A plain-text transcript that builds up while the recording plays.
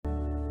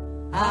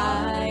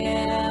I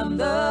am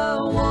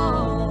the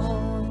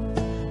one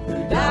who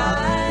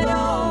died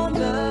on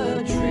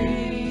the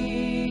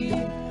tree.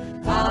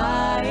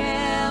 I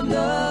am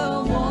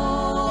the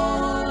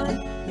one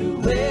who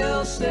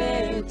will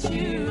set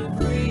you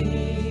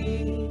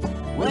free.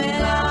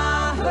 When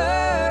I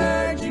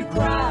heard you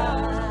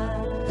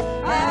cry,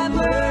 have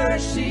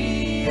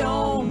mercy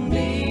on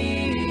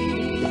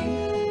me.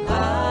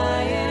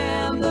 I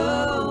am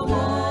the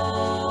one.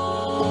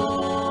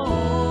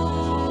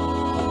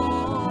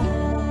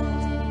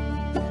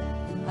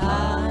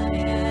 I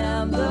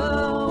am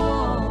the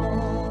one.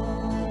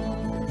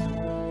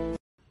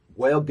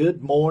 Well,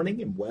 good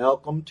morning and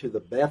welcome to the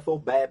Bethel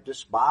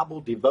Baptist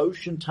Bible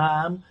Devotion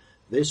Time.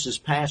 This is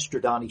Pastor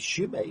Donnie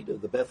Shoemate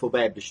of the Bethel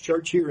Baptist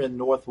Church here in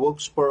North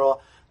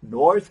Wilkesboro,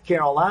 North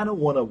Carolina. I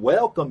want to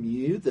welcome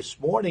you this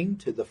morning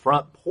to the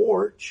front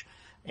porch,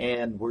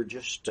 and we're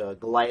just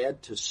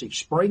glad to see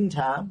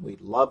springtime. We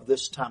love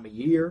this time of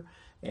year,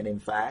 and in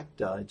fact,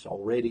 it's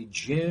already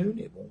June.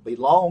 It won't be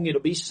long.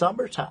 It'll be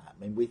summertime,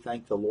 and we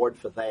thank the Lord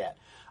for that.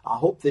 I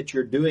hope that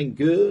you're doing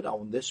good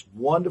on this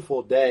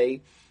wonderful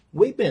day.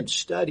 We've been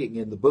studying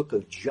in the book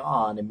of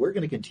John, and we're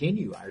going to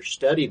continue our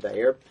study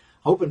there.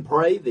 Hope and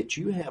pray that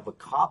you have a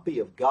copy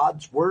of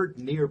God's Word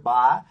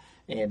nearby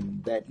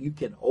and that you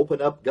can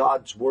open up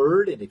God's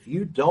Word. And if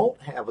you don't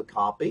have a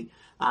copy,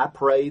 I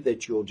pray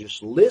that you'll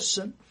just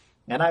listen,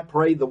 and I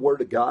pray the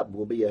Word of God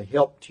will be a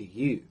help to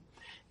you.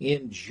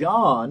 In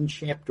John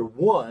chapter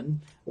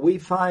 1, we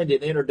find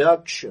an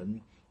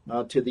introduction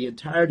to the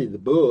entirety of the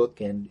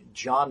book, and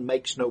John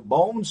makes no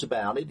bones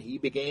about it. He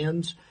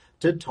begins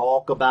to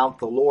talk about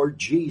the Lord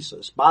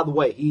Jesus. By the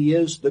way, He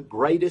is the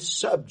greatest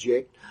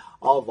subject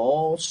of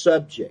all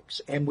subjects.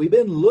 And we've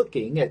been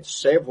looking at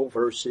several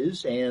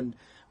verses, and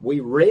we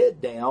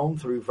read down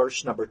through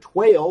verse number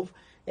 12,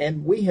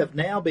 and we have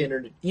now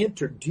been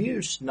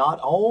introduced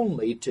not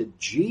only to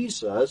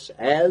Jesus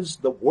as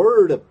the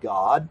Word of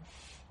God,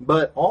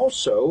 but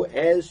also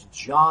as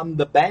John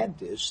the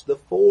Baptist, the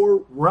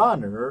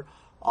forerunner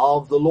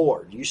of the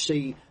Lord. You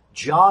see,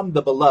 John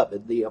the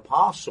Beloved, the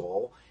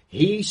apostle,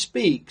 he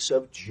speaks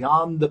of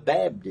John the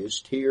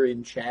Baptist here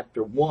in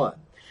chapter 1.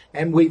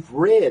 And we've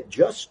read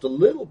just a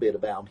little bit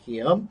about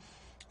him.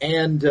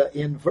 And we're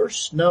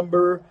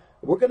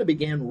going to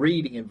begin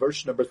reading in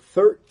verse number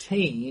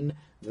 13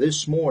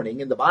 this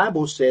morning. And the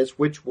Bible says,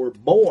 which were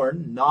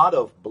born not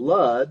of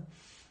blood,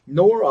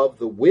 nor of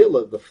the will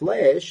of the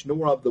flesh,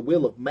 nor of the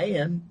will of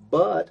man,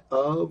 but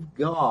of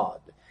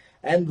God.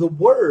 And the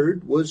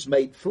Word was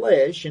made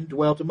flesh and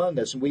dwelt among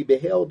us, and we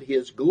beheld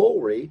His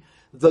glory,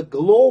 the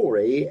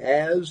glory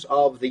as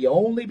of the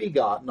only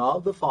begotten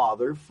of the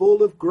Father,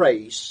 full of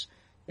grace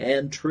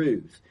and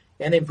truth.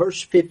 And in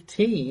verse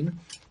 15,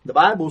 the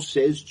Bible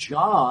says,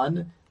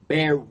 John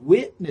bare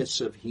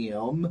witness of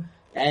him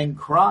and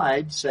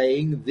cried,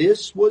 saying,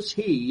 This was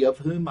he of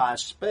whom I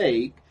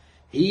spake.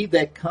 He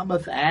that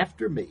cometh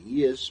after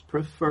me is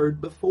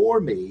preferred before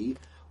me,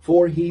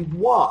 for he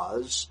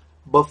was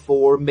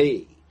before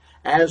me.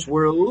 As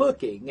we're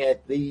looking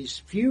at these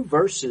few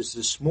verses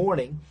this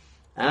morning,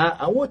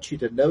 I want you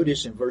to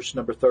notice in verse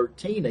number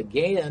 13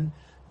 again,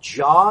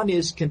 John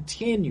is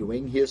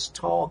continuing his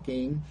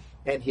talking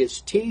and his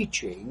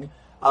teaching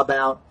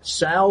about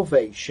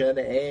salvation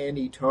and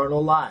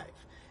eternal life.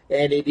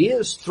 And it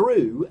is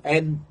through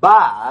and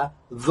by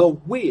the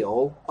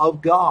will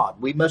of God.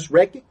 We must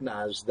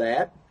recognize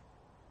that.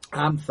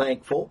 I'm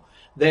thankful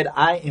that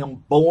I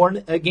am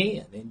born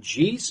again. And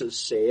Jesus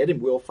said,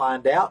 and we'll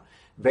find out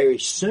very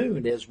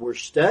soon as we're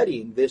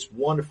studying this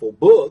wonderful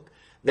book,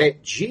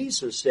 that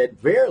Jesus said,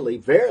 Verily,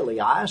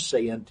 verily, I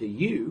say unto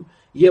you,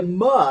 you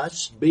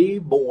must be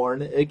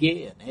born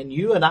again. And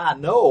you and I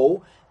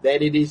know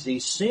that it is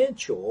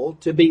essential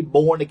to be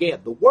born again.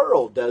 The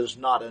world does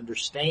not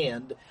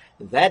understand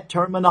that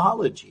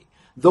terminology.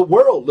 The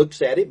world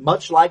looks at it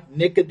much like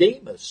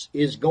Nicodemus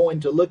is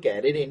going to look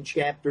at it in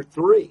chapter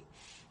 3.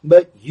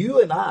 But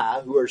you and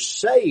I who are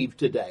saved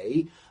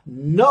today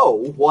know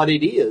what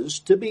it is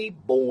to be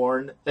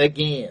born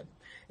again.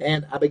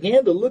 And I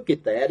began to look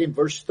at that in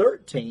verse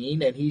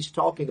 13, and he's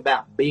talking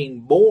about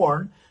being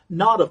born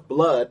not of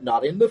blood,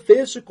 not in the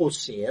physical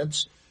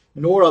sense,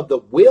 nor of the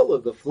will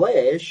of the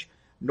flesh,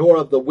 nor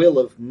of the will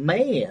of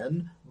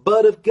man,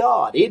 but of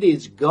God. It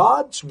is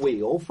God's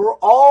will for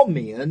all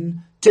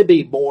men to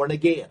be born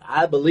again.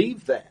 I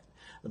believe that.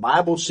 The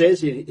Bible says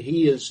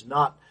He is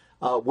not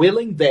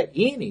willing that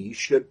any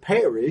should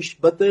perish,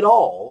 but that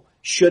all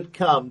should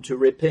come to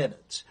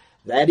repentance.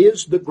 That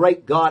is the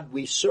great God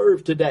we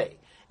serve today.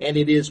 And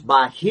it is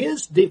by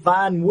His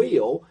divine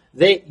will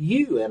that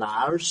you and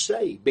I are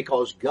saved,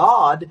 because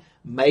God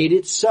made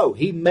it so.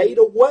 He made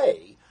a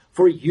way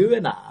for you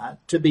and I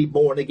to be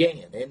born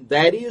again. And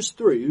that is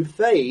through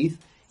faith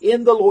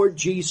in the Lord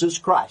Jesus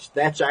Christ.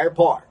 That's our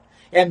part.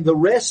 And the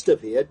rest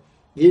of it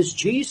is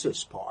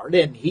Jesus' part,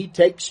 and He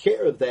takes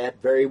care of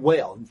that very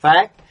well. In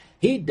fact,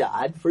 He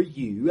died for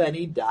you and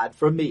He died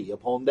for me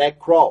upon that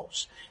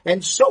cross.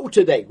 And so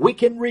today we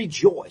can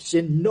rejoice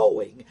in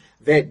knowing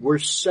that we're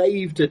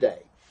saved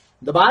today.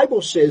 The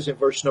Bible says in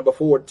verse number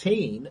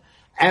 14,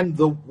 And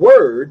the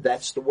Word,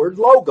 that's the word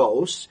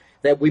Logos,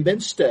 that we've been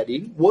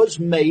studying, was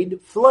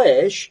made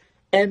flesh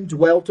and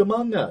dwelt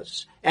among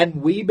us.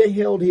 And we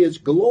beheld His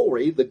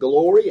glory, the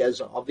glory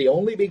as of the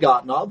only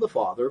begotten of the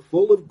Father,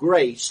 full of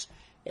grace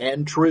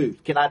and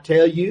truth. Can I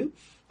tell you,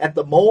 at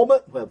the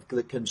moment of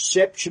the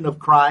conception of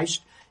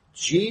Christ,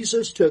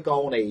 Jesus took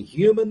on a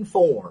human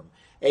form,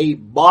 a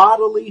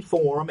bodily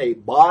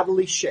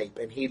shape,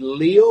 and He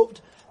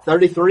lived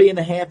 33 and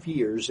a half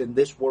years in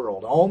this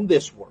world, on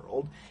this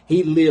world.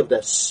 He lived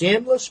a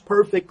sinless,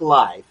 perfect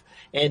life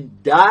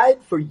and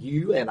died for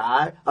you and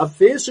I a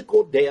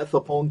physical death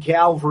upon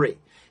Calvary.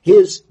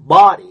 His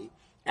body,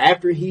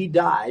 after He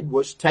died,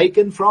 was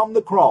taken from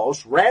the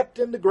cross, wrapped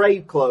in the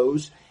grave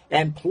clothes,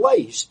 and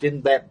placed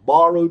in that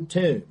borrowed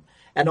tomb.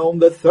 And on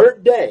the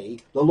third day,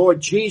 the Lord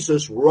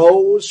Jesus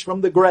rose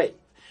from the grave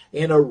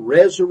in a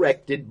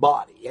resurrected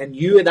body. And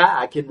you and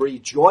I can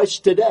rejoice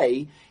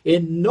today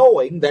in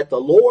knowing that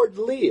the Lord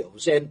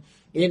lives. And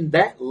in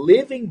that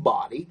living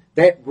body,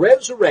 that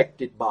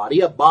resurrected body,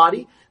 a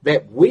body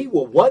that we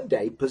will one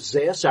day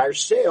possess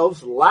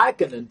ourselves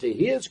likened unto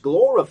His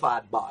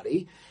glorified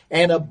body,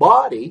 and a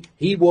body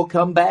He will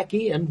come back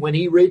in when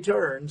He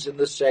returns in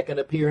the second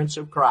appearance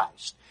of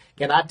Christ.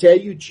 Can I tell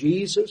you,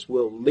 Jesus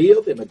will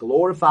live in a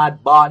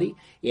glorified body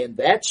in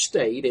that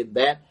state, in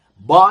that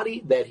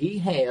body that He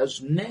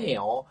has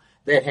now,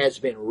 that has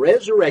been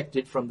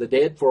resurrected from the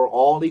dead for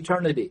all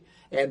eternity.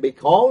 And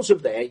because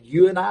of that,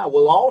 you and I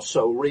will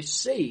also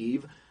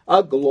receive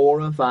a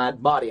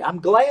glorified body. I'm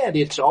glad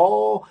it's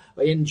all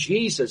in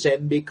Jesus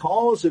and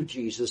because of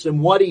Jesus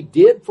and what He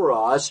did for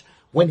us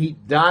when He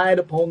died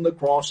upon the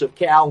cross of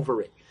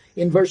Calvary.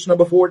 In verse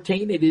number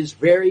 14, it is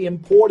very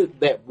important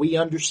that we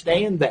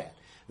understand that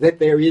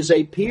there is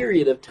a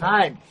period of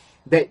time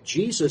that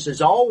Jesus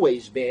has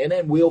always been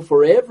and will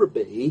forever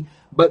be,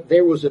 but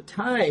there was a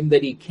time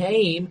that He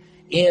came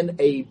in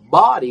a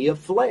body of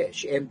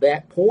flesh. And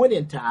that point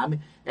in time,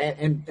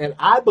 and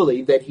I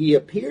believe that He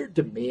appeared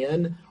to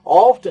men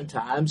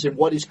oftentimes in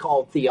what is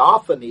called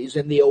theophanies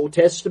in the Old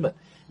Testament,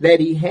 that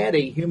He had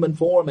a human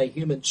form, a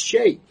human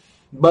shape.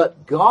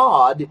 But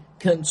God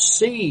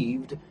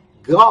conceived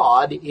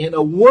God in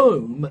a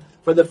womb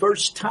for the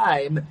first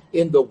time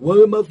in the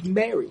womb of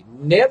Mary.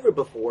 Never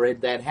before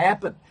had that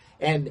happened,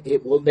 and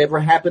it will never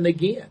happen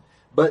again.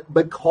 But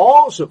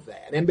because of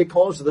that, and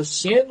because of the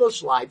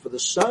sinless life of the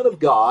Son of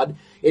God,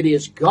 it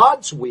is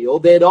God's will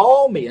that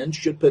all men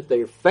should put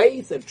their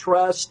faith and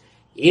trust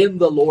in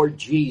the Lord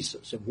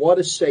Jesus. And what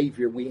a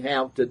Savior we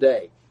have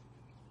today.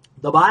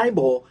 The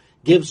Bible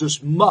gives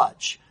us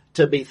much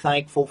to be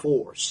thankful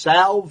for.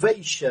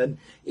 Salvation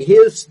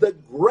is the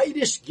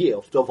greatest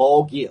gift of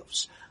all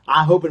gifts.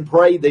 I hope and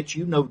pray that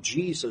you know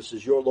Jesus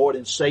as your Lord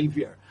and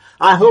Savior.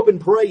 I hope and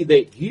pray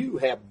that you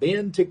have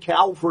been to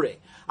Calvary.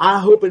 I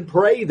hope and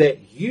pray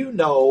that you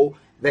know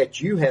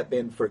that you have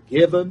been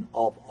forgiven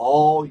of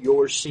all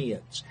your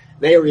sins.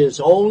 There is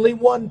only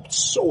one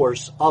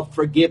source of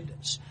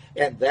forgiveness,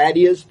 and that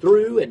is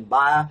through and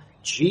by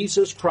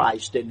Jesus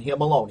Christ and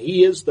Him alone.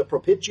 He is the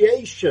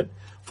propitiation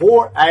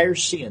for our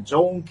sins.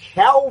 On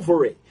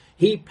Calvary,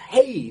 He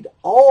paid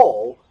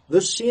all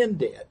the sin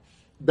debt,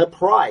 the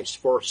price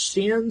for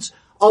sins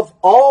of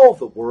all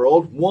the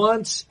world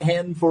once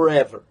and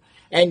forever.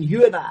 And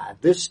you and I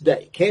this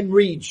day can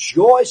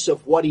rejoice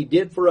of what He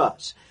did for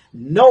us,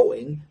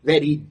 knowing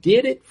that He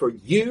did it for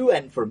you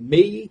and for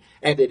me,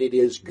 and that it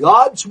is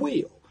God's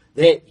will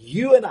that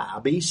you and I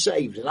be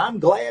saved. And I'm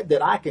glad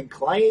that I can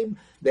claim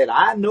that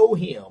I know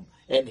Him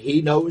and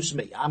He knows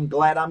me. I'm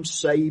glad I'm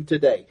saved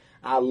today.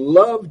 I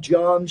love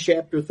John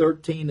chapter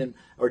 13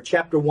 or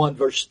chapter 1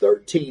 verse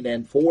 13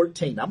 and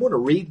 14. I'm going to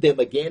read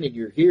them again in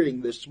your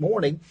hearing this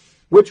morning,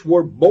 which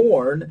were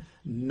born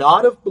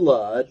not of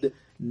blood.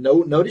 No,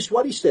 notice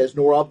what he says,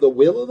 nor of the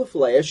will of the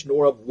flesh,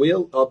 nor of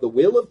the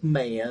will of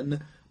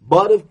man,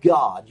 but of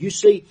God. You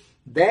see,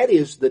 that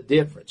is the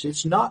difference.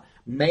 It's not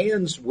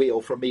man's will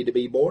for me to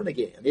be born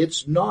again.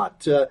 It's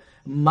not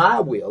my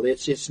will.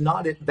 It's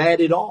not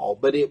that at all.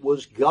 But it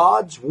was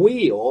God's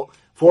will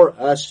for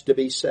us to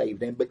be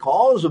saved. And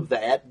because of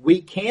that,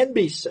 we can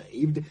be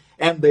saved,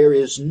 and there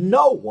is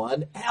no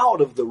one out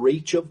of the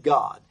reach of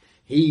God.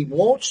 He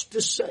wants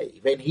to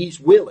save, and He's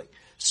willing.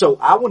 So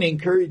I want to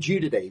encourage you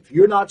today, if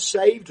you're not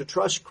saved, to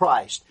trust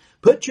Christ.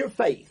 Put your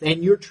faith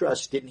and your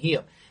trust in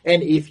Him.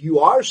 And if you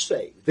are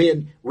saved,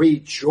 then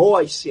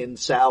rejoice in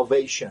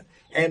salvation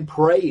and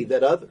pray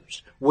that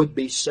others would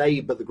be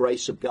saved by the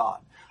grace of God.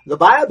 The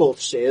Bible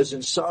says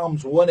in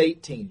Psalms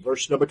 118,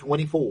 verse number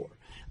 24,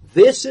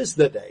 "This is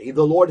the day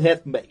the Lord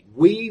hath made.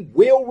 We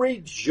will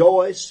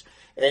rejoice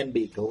and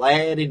be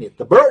glad in it."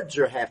 The birds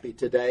are happy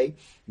today.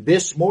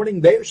 This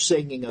morning they're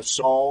singing a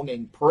song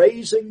and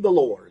praising the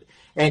Lord.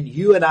 And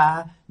you and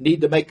I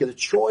need to make the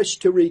choice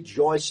to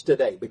rejoice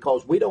today,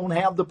 because we don't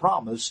have the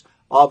promise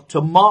of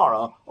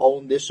tomorrow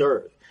on this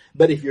earth.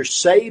 But if you're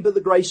saved by the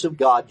grace of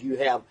God, you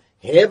have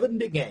heaven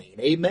to gain.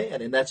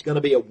 Amen. And that's going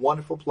to be a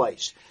wonderful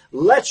place.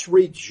 Let's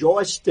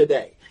rejoice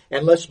today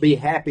and let's be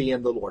happy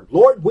in the Lord.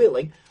 Lord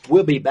willing,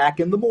 we'll be back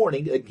in the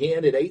morning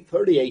again at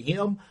 8:30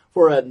 a.m.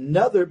 for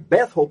another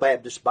Bethel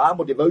Baptist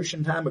Bible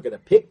devotion time. We're going to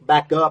pick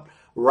back up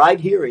right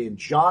here in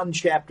John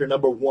chapter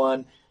number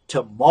 1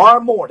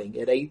 tomorrow morning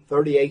at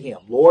 8:30 a.m.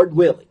 Lord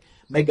willing.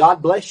 May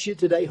God bless you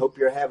today. Hope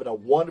you're having a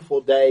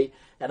wonderful day,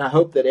 and I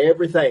hope that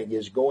everything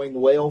is going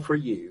well for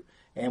you.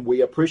 And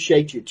we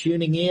appreciate you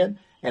tuning in.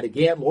 And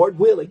again, Lord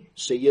willing,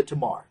 see you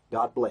tomorrow.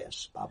 God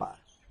bless. Bye-bye.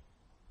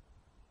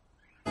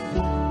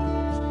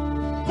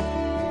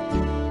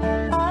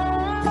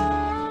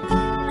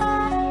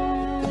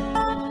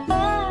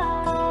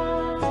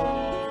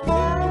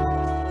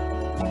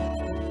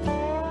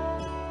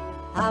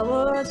 I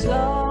was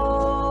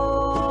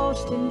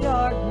lost in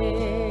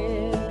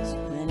darkness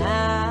when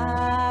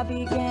I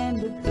began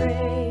to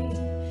pray.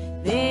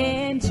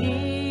 Then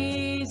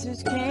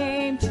Jesus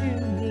came to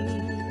me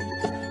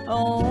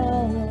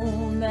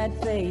on that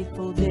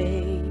faithful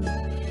day.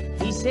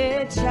 He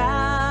said,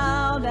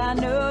 "Child, I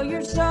know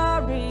you're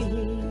sorry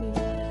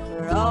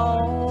for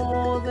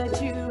all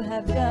that you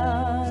have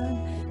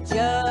done.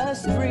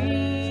 Just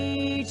breathe